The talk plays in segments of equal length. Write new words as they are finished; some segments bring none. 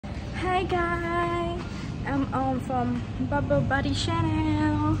Hi guys, I'm from Bubble Buddy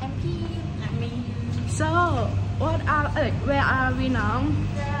channel. I'm me. So, where are we now?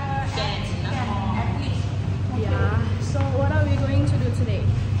 Yeah. So, what are we going to do today?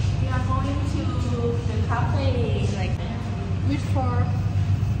 We are going to the cafe, like Which for?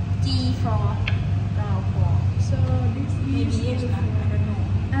 G4, So this maybe is. it's not. I don't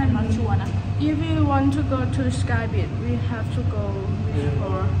know. I'm not sure. If we want to go to Sky Beach, we have to go which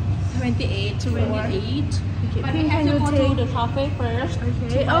for? 28. 28. Okay. But we have to go to the cafe first.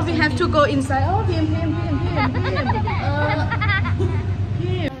 Okay. Oh, we have to go inside. Oh, Pim.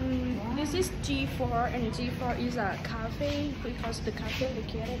 This is G4, and G4 is a cafe because the cafe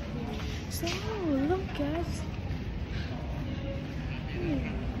located here. So look, guys.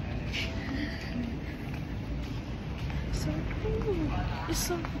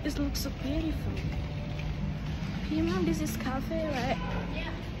 So it looks so beautiful. Pim, this is cafe, right? Yeah.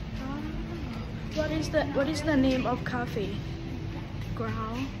 What is the name of cafe?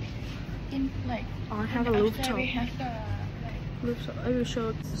 Ground. In like. Or have a rooftop. We have the Rooftop. I will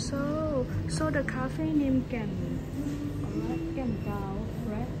show. So the cafe name Can Bao,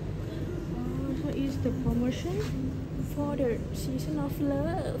 right? So is the promotion for the season of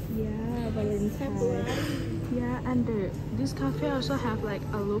love. Yeah, Valentine. Yeah, and this cafe also have like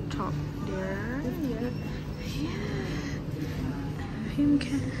a rooftop there. Yeah. Him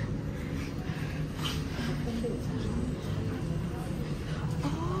can.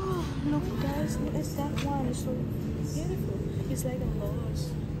 Oh, look guys, look at that one. It's so beautiful. It's like a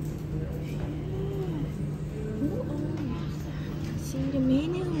rose. See the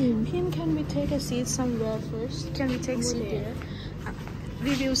menu. Him, can we take a seat somewhere first? Can we take a seat there?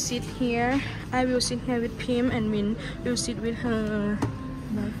 We will sit here. I will sit here with Pim, and Min will sit with her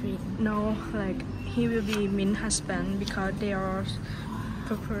boyfriend. No, like he will be Min's husband because they are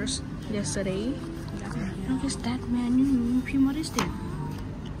proposed yesterday. Look at that menu. Pim, what is that?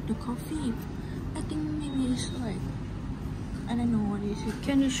 the coffee. I think maybe it's like, I don't know what is it.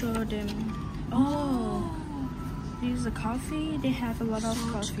 Can you show them? Oh, this is a coffee. They have a lot of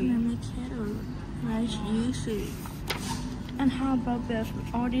coffee. Rice juice. And how about the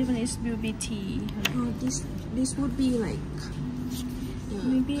all this one is will be tea? Oh, this would be like.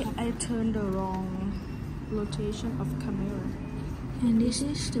 Maybe I turned the wrong rotation of camera. And this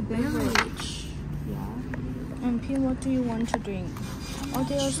is the beverage. Yeah. And Pim, what do you want to drink? Oh,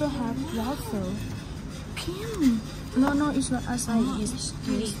 they also have waffle. Pim. No, it's not acai. It's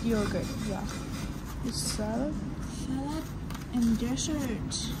yogurt. Yeah. It's salad. Salad and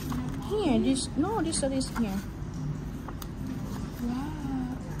dessert. Here, this salad is here.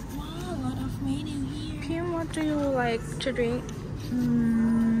 Wow, a lot of menu here. Pim, what do you like to drink?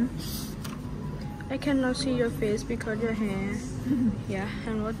 I cannot see your face because your hair. Yeah,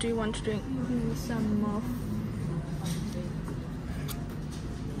 and what do you want to drink? Some more.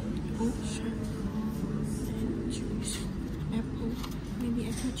 Juice. Apple. Maybe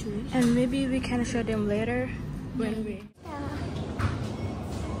apple juice. And maybe we can show them later when we.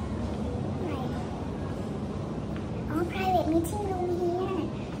 Private meeting room here,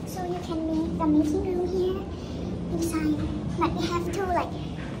 so you can make the meeting room here inside. But we have to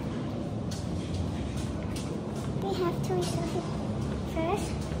reserve it first.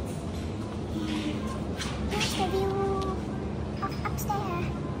 Here's the view of upstairs.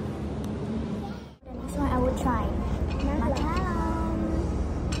 The next one I would try matcha.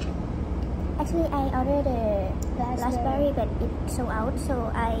 Actually, I ordered a raspberry, but it sold out,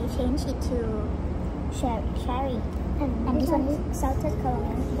 so I changed it to cherry. And this one is salted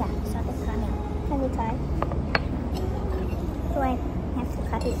caramel. Yeah, salted caramel. Can we try? So I have to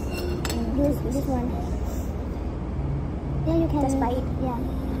cut it. And this one. Yeah, you can just buy it. Yeah.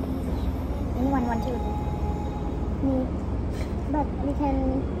 Anyone want to? Me. But we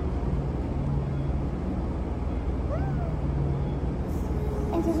can.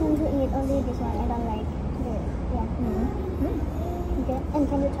 I just want to eat only this one. I don't like the. Yeah. Okay. And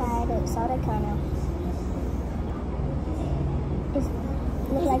can you try the salted caramel?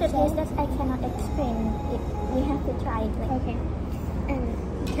 Is it a taste that I cannot explain it? We have to try it. Like, okay. And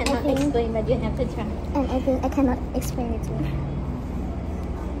You cannot explain, but you have to try. And I think I cannot explain it to you.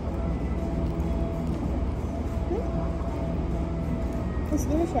 It's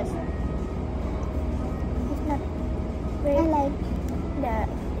delicious. It's not very. I like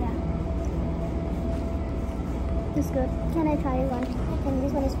it's good. Can I try one? And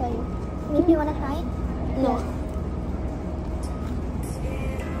this one is for you. Do you want to try it? No. Yeah.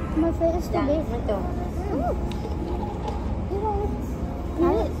 My face is too big.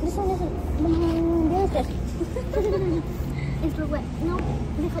 This one is delicious. It's look like no,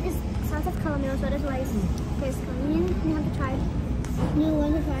 because it's salted caramel, so that's why it's tastes caramel. You have to try. You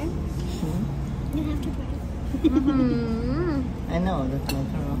want to try? You have to try. I know that's my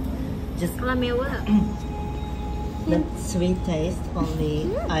caramel. Just caramel the sweet taste only.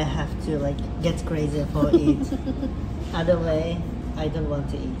 I have to like get crazy for it. Other way, I don't want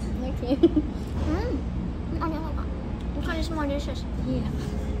to eat. Okay. This one is more delicious. Yeah.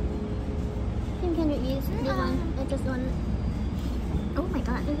 Can you eat this one? I just want. Oh my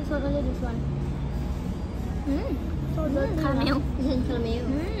god, this is so delicious. This one. So good. Caramel. caramel.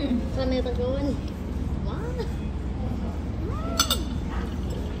 Caramel the good. Wow.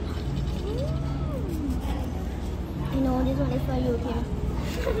 You know, this one is for you here.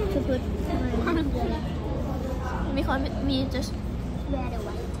 To put because we just wear the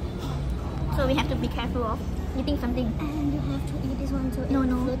white. So we have to be careful of eating something. And you have to eat this one too.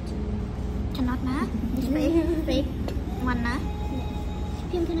 No. Cannot na. This fake one na.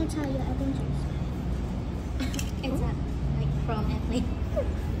 Pim, can I tell you adventures? Exactly. Like from athlete.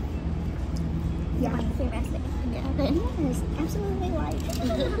 Yeah. My favorite athlete. Yeah. Yes, absolutely right.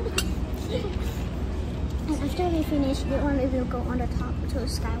 And after we finish this one, we will go on the top to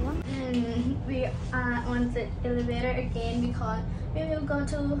skywalk. And we are on the elevator again because we will go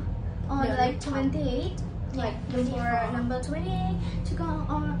to on like 28, like number 28 to go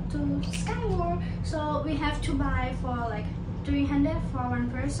on to skywalk. So we have to buy for like 300 for one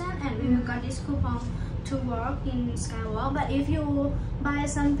person, and we will got this coupon to walk in skywalk. But if you buy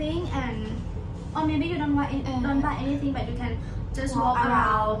something and or maybe you don't buy anything, but you can just walk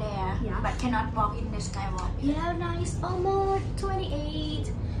around there. Yeah. But cannot walk in the skywalk. Yeah, now it's almost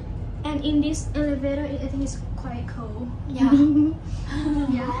 28, and in this elevator, I think it's quite cold. Yeah.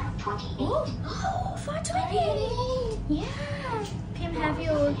 Yeah. 28. Oh, for 28. Yeah. Pim, have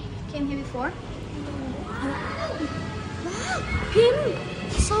you came here before? Wow. Pim,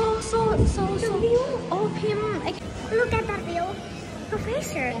 so. Oh, Pim, look at that view,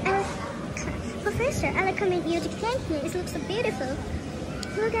 Professor. Professor, I recommend you to come here. It looks so beautiful.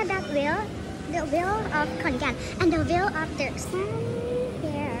 Look at that wheel, the wheel of Khon Kaen, and the wheel of the sun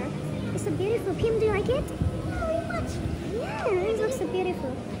here. It's so beautiful. Pim, do you like it? Very much. Yeah, it looks so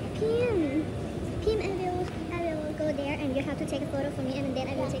beautiful. Pim, I will go there, and you have to take a photo for me, and then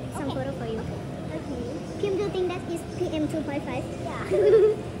I will take some photo for you. Okay. Pim, do you think that is PM2.5? Yeah.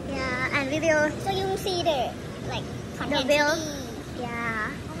 Yeah, and we will. So you will see the the wheel. Yeah.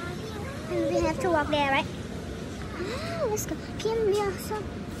 And we have to walk there, right? Ah, let's go. Pim, we are so.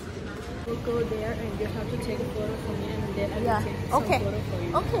 We'll go there and you have to take a photo for me, and then I will take some photo for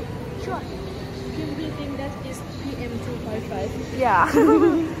you. Okay, sure. Do you think that is PM255? Yeah.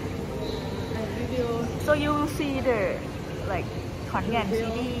 And we will. So you will see the like Khon Kaen The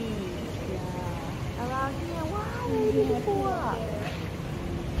wheel. city Yeah. around here. Wow, very beautiful.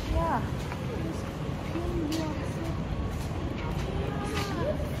 Yeah.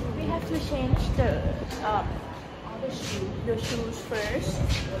 We have to change the shoes first.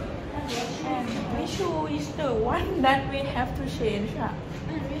 And which shoe is the one that we have to change?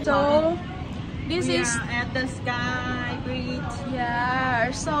 So this is at the sky bridge.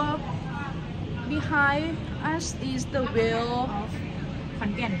 yeah. So behind us is the wheel.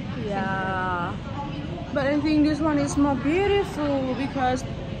 Khon Kaen. Yeah. But I think this one is more beautiful because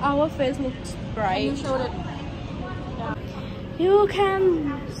our face looks bright. Show that. You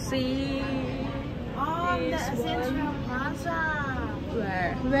can see On the this Central one. Plaza.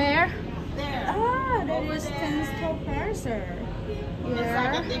 Where? Where? There. Ah, that is Central Plaza. Inside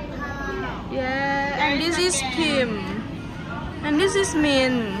Yeah. the big house. Yeah. And this is Kim. And this is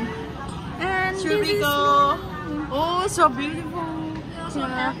Min. And Should this we is go? Min. Oh, so beautiful. We also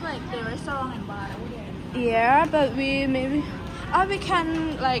Yeah. have like the restaurant and bar over there. Yeah, but we maybe. Oh, we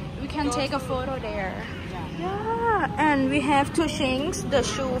can take a photo there. Yeah, and we have to change the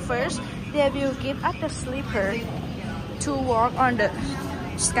shoe first. They will give us the slipper to walk on the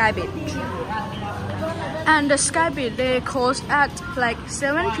sky beach. And the sky beach they close at like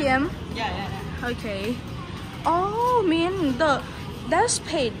 7 p.m. Yeah. Okay. Oh, man, that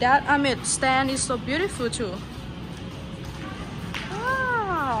page that Amit stand is so beautiful too.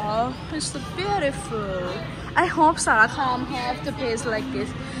 Wow, it's so beautiful. I hope Sarakham have the place like this.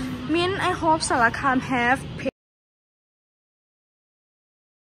 I hope Sarakham have.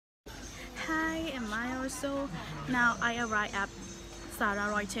 Hi, am I also now I arrived at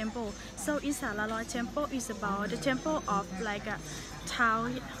Sararoi Temple. So in Sararoi Temple is about the temple of like a Tao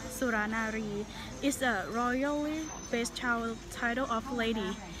Suranari. It's a royally based title of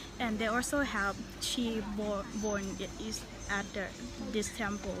lady, and they also have she born is at this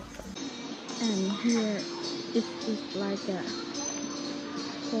temple. And here It is like a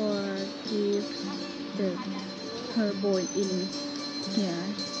for give her boy in here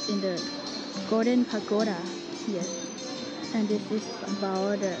in the golden pagoda. Yes, and this is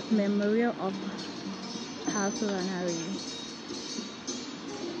about the memorial ofท้าวสุรนารี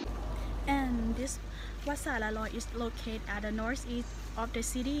and this Wat Salaloi is located at the northeast of the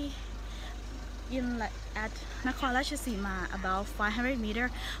city in at Nakhon Ratchasima, about 500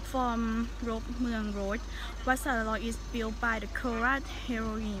 meters from Mueang Road. Wat Salaloi is built by the Korat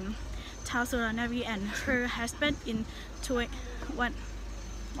heroineท้าวสุรนารีand her husband in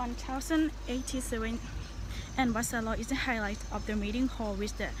 1087. And Wat Salaloi is the highlight of the meeting hall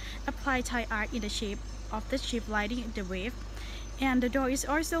with the applied Thai art in the shape of the ship riding the wave. And the door is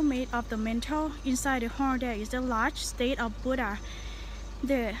also made of the metal. Inside the hall there is a large statue of Buddha.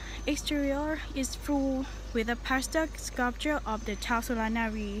 The exterior is full with a pastel sculpture of theท้าวสุรนา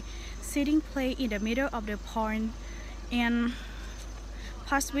รีsitting plate in the middle of the pond, and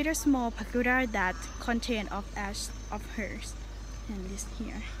plus with a small pagoda that contains of ash of hers. And this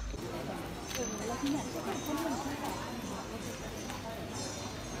here.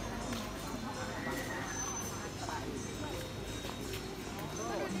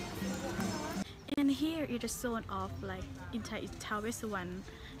 And here is the zone of like inside Tawesuwan.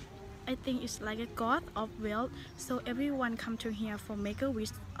 I think it's like a god of wealth, so everyone come to here for make a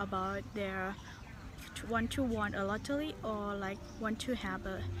wish about their want to win a lottery or like want to have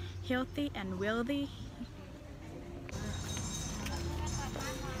a healthy and wealthy.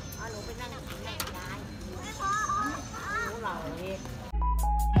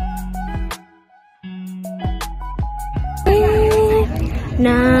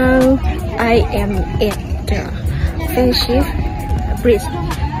 Now I am at the friendship bridge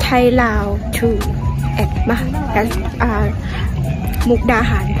Thai Lao to at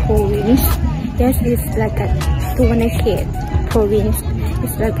Mukdahan province. Yes, it's like a Suvarnakhet province.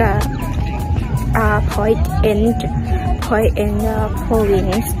 It's like a point end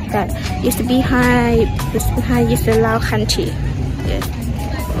province that is behind is the Lao country. Yes.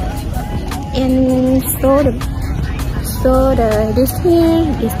 And this here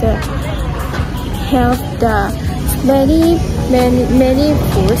is the have the many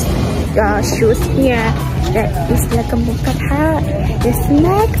foods shoes here that is like a mukata. The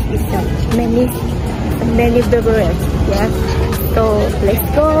snacks is many beverages. Yes, so let's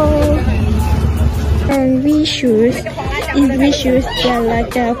go. And we choose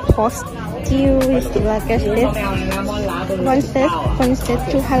like a post is like a set one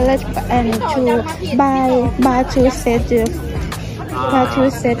set 200 and to buy two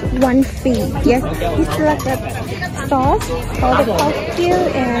set one free. Yes, it's like a sauce for the cocktail,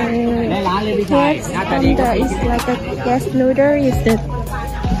 and yes, and it's like a yes noodle is the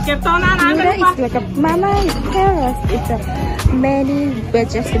noodle is like a mama carrot. It's a many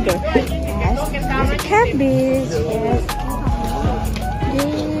vegetables. Yes, it's a cabbage. Yes.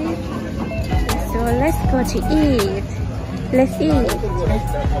 So let's go to eat. Let's eat.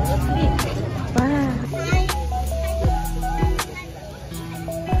 Wow.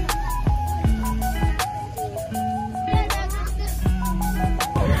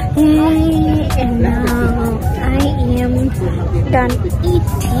 And now I am done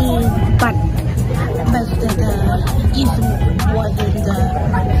eating, but the it wasn't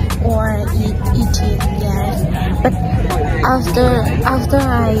or eating, yes. But after I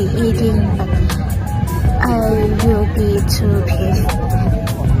eating, I will be to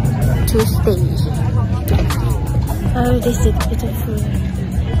stay. Oh, this is beautiful.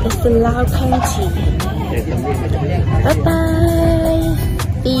 It's the Lao country. Bye bye.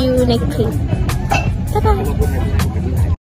 See you next clip. Bye bye.